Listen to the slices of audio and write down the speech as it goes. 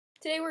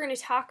Today we're going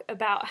to talk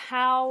about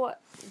how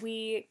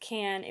we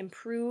can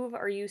improve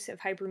our use of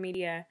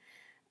hypermedia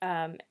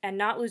and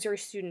not lose our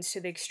students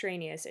to the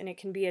extraneous, and it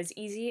can be as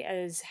easy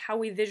as how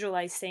we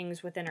visualize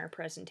things within our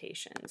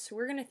presentations. So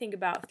we're going to think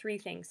about three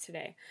things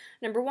today.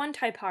 Number one,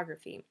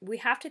 typography. We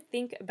have to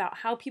think about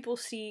how people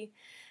see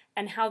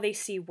and how they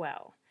see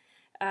well.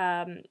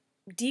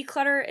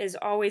 Declutter is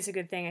always a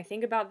good thing. I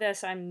think about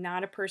this. I'm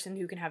not a person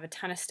who can have a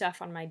ton of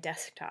stuff on my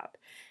desktop.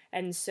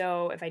 And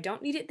so if I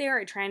don't need it there,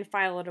 I try and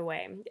file it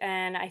away.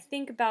 And I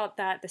think about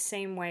that the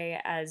same way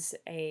as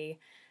a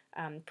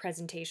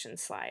presentation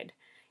slide.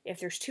 If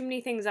there's too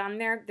many things on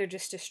there, they're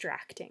just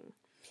distracting.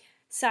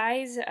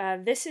 Size,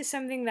 this is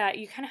something that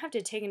you kind of have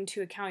to take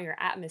into account your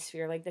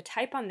atmosphere. Like the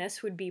type on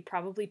this would be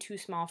probably too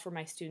small for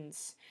my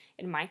students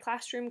in my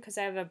classroom because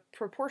I have a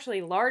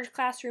proportionally large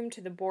classroom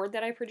to the board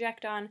that I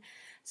project on.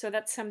 So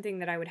that's something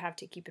that I would have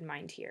to keep in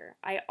mind here.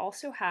 I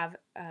also have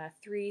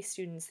 3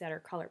 students that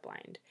are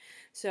colorblind.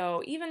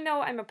 So even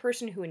though I'm a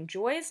person who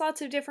enjoys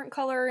lots of different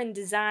color and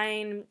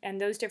design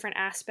and those different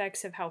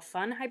aspects of how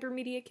fun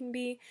hypermedia can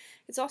be,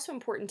 it's also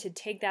important to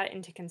take that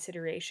into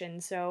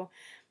consideration. So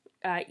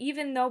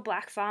even though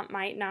black font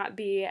might not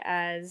be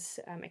as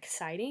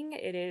exciting,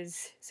 it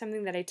is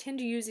something that I tend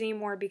to use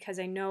anymore because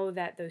I know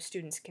that those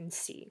students can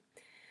see.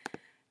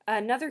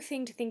 Another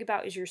thing to think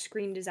about is your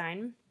screen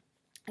design.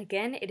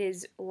 Again, it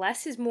is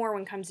less is more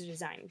when it comes to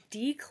design.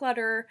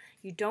 Declutter,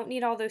 you don't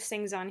need all those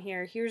things on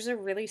here. Here's a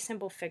really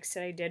simple fix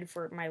that I did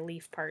for my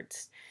leaf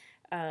parts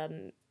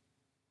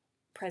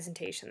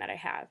presentation that I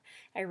have.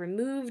 I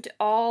removed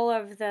all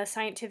of the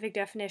scientific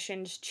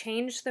definitions,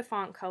 changed the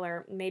font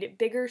color, made it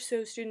bigger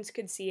so students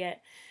could see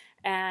it,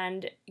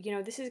 and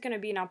this is going to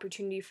be an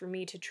opportunity for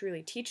me to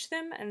truly teach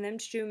them and them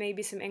to do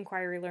maybe some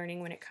inquiry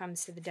learning when it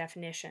comes to the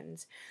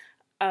definitions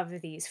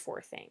of these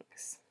 4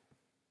 things.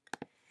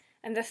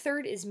 And the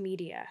third is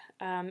media.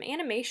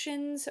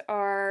 Animations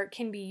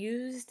can be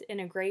used in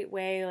a great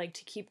way, like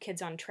to keep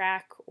kids on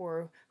track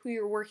or who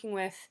you're working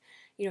with.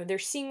 They're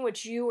seeing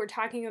what you are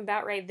talking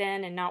about right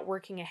then and not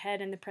working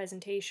ahead in the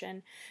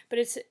presentation. But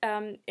it's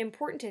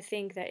important to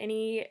think that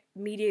any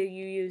media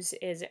you use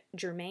is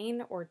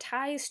germane or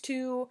ties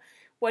to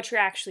what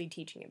you're actually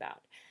teaching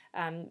about.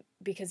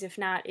 Because if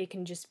not, it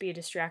can just be a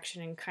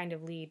distraction and kind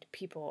of lead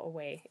people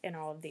away in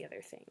all of the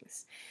other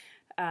things.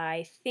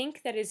 I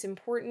think that it's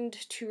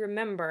important to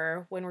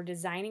remember when we're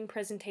designing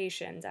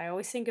presentations. I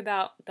always think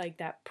about like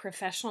that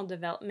professional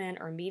development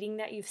or meeting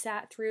that you've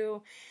sat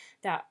through,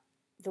 that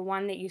the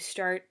one that you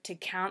start to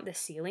count the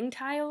ceiling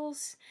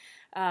tiles.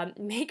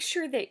 Make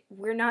sure that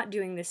we're not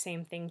doing the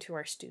same thing to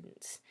our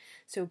students.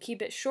 So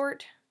keep it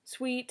short,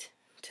 sweet,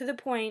 to the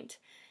point,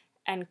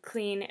 and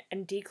clean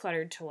and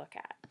decluttered to look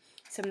at.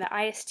 Some of the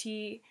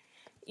ISTE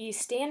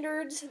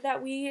standards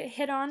that we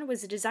hit on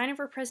was the design of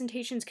our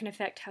presentations can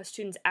affect how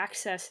students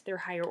access their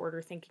higher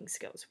order thinking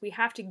skills. We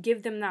have to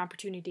give them the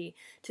opportunity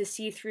to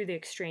see through the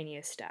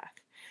extraneous stuff.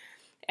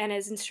 And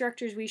as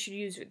instructors, we should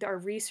use our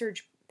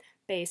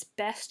research-based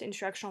best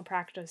instructional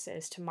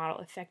practices to model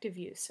effective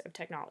use of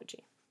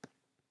technology.